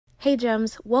Hey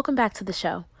Gems, welcome back to the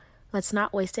show. Let's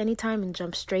not waste any time and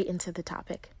jump straight into the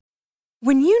topic.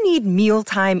 When you need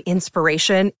mealtime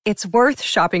inspiration, it's worth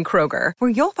shopping Kroger, where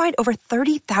you'll find over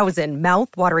 30,000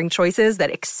 mouth-watering choices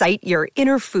that excite your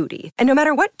inner foodie. And no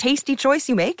matter what tasty choice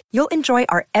you make, you'll enjoy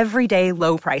our everyday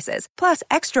low prices, plus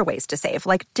extra ways to save,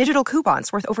 like digital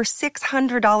coupons worth over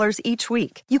 $600 each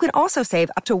week. You can also save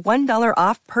up to $1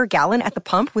 off per gallon at the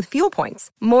pump with fuel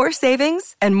points. More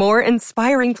savings and more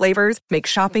inspiring flavors make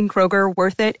shopping Kroger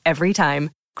worth it every time.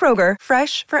 Kroger,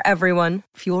 fresh for everyone.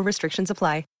 Fuel restrictions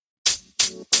apply.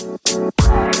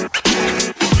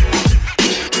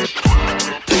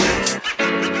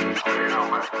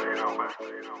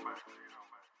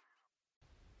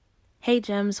 Hey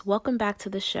Gems, welcome back to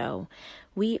the show.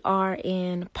 We are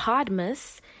in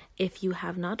Podmas. If you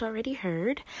have not already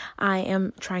heard, I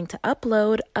am trying to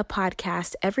upload a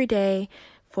podcast every day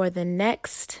for the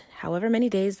next however many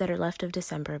days that are left of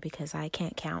December, because I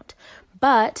can't count.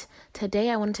 But today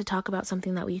I wanted to talk about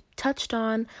something that we touched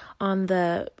on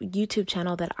the YouTube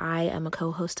channel that I am a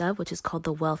co-host of, which is called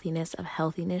the Wealthiness of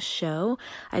Healthiness Show.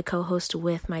 I co-host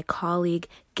with my colleague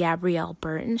Gabrielle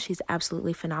Burton. She's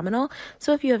absolutely phenomenal.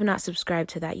 So if you have not subscribed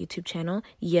to that YouTube channel,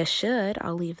 you should.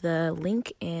 I'll leave the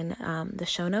link in the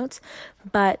show notes.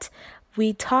 But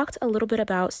we talked a little bit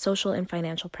about social and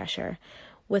financial pressure.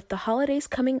 With the holidays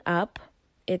coming up,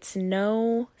 it's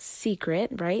no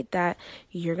secret, right, that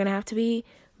you're going to have to be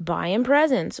buying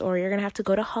presents, or you're going to have to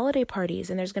go to holiday parties,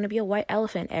 and there's going to be a white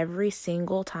elephant every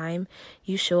single time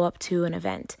you show up to an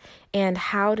event. And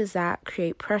how does that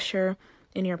create pressure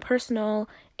in your personal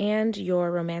and your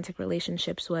romantic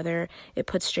relationships, whether it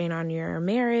puts strain on your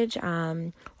marriage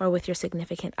or with your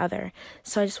significant other?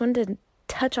 So I just wanted to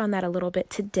touch on that a little bit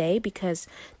today, because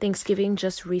Thanksgiving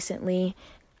just recently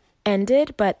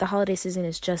ended, but the holiday season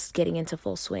is just getting into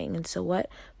full swing. And so what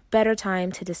better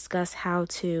time to discuss how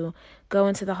to go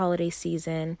into the holiday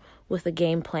season with a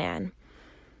game plan?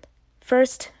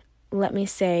 First, let me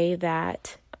say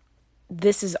that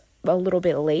this is a little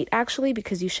bit late, actually,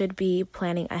 because you should be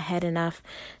planning ahead enough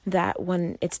that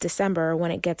when it's December, or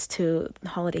when it gets to the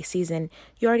holiday season,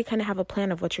 you already kind of have a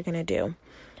plan of what you're going to do.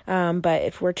 But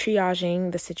if we're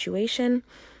triaging the situation,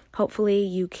 hopefully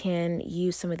you can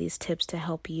use some of these tips to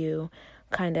help you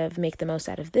kind of make the most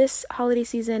out of this holiday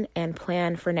season and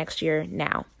plan for next year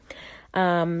now.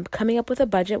 Coming up with a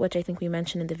budget, which I think we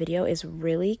mentioned in the video, is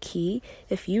really key.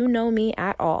 If you know me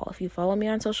at all, if you follow me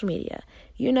on social media,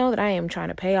 you know that I am trying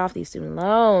to pay off these student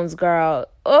loans, girl.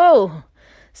 Oh,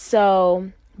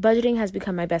 so budgeting has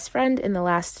become my best friend in the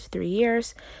last 3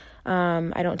 years.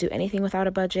 I don't do anything without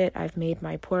a budget. I've made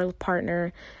my poor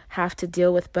partner have to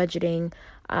deal with budgeting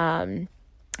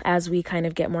as we kind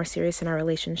of get more serious in our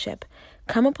relationship.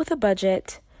 Come up with a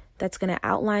budget that's going to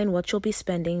outline what you'll be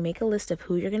spending, make a list of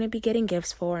who you're going to be getting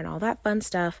gifts for and all that fun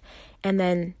stuff. And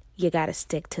then you got to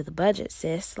stick to the budget,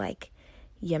 sis. Like,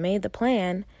 you made the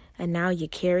plan and now you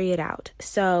carry it out.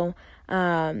 So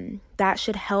that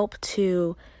should help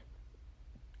to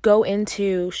go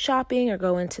into shopping or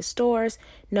go into stores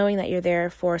knowing that you're there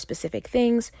for specific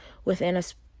things within a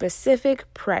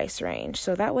specific price range.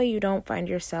 So that way you don't find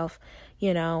yourself,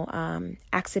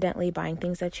 accidentally buying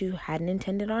things that you hadn't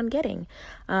intended on getting.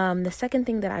 The second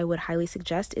thing that I would highly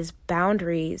suggest is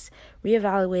boundaries,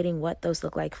 reevaluating what those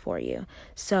look like for you.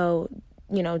 So,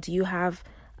 do you have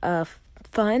a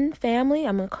fun family?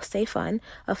 I'm going to say fun.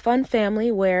 A fun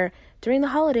family where during the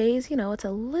holidays, it's a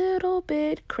little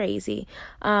bit crazy,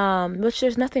 which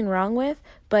there's nothing wrong with,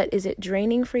 but is it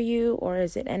draining for you or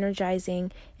is it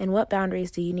energizing? And what boundaries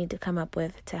do you need to come up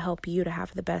with to help you to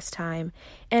have the best time?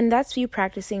 And that's you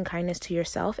practicing kindness to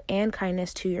yourself and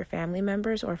kindness to your family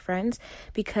members or friends,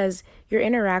 because your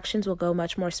interactions will go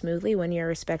much more smoothly when you're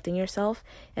respecting yourself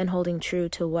and holding true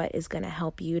to what is going to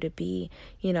help you to be,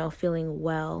 feeling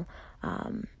well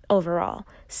overall.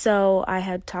 So I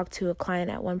had talked to a client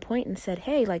at one point and said,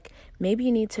 hey, maybe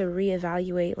you need to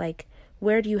reevaluate,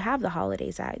 where do you have the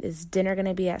holidays at? Is dinner going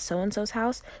to be at so-and-so's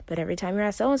house? But every time you're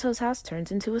at so-and-so's house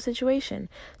turns into a situation.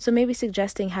 So maybe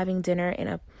suggesting having dinner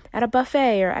at a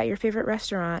buffet or at your favorite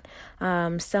restaurant,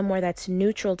 somewhere that's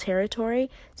neutral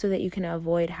territory so that you can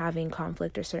avoid having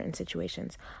conflict or certain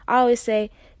situations. I always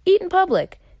say, eat in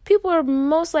public. People are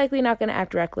most likely not going to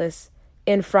act reckless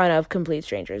in front of complete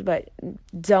strangers, but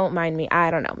don't mind me.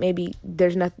 I don't know. Maybe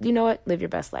there's nothing, you know what? Live your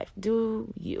best life.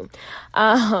 Do you?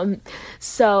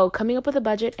 So coming up with a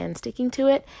budget and sticking to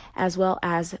it, as well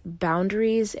as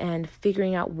boundaries and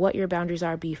figuring out what your boundaries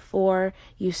are before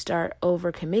you start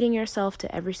overcommitting yourself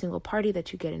to every single party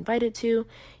that you get invited to.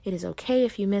 It is okay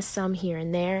if you miss some here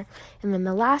and there. And then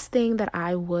the last thing that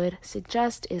I would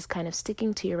suggest is kind of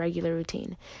sticking to your regular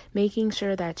routine, making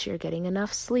sure that you're getting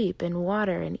enough sleep and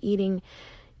water and eating,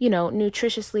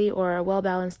 nutritiously or a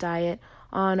well-balanced diet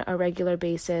on a regular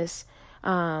basis,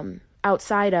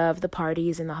 outside of the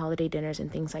parties and the holiday dinners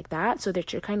and things like that, so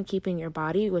that you're kind of keeping your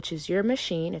body, which is your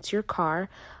machine, it's your car,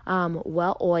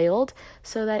 well oiled,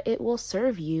 so that it will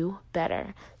serve you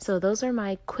better. So those are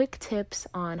my quick tips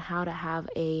on how to have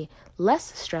a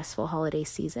less stressful holiday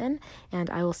season, and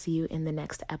I will see you in the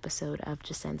next episode of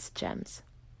Jacent's Gems.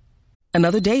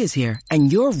 Another day is here,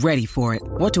 and you're ready for it.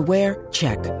 What to wear?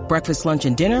 Check. Breakfast, lunch,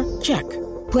 and dinner? Check.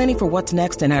 Planning for what's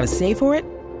next and how to save for it?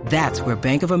 That's where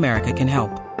Bank of America can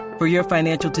help. For your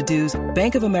financial to-dos,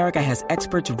 Bank of America has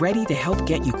experts ready to help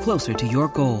get you closer to your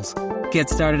goals. Get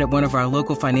started at one of our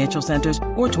local financial centers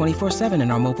or 24/7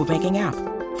 in our mobile banking app.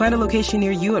 Find a location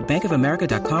near you at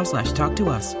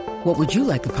bankofamerica.com/talktous. What would you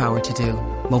like the power to do?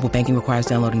 Mobile banking requires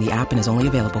downloading the app and is only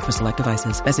available for select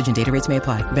devices. Message and data rates may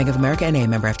apply. Bank of America N.A.,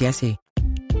 member FDIC.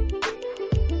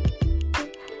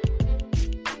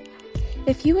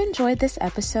 If you enjoyed this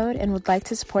episode and would like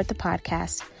to support the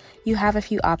podcast, you have a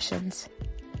few options.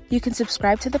 You can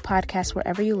subscribe to the podcast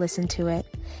wherever you listen to it,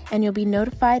 and you'll be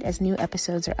notified as new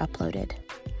episodes are uploaded.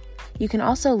 You can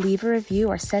also leave a review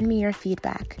or send me your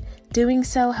feedback. Doing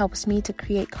so helps me to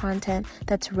create content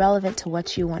that's relevant to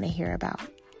what you want to hear about.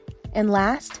 And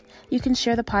last, you can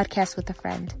share the podcast with a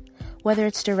friend. Whether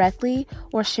it's directly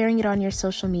or sharing it on your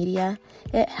social media,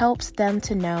 it helps them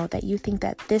to know that you think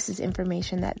that this is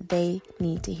information that they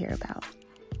need to hear about.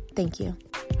 Thank you.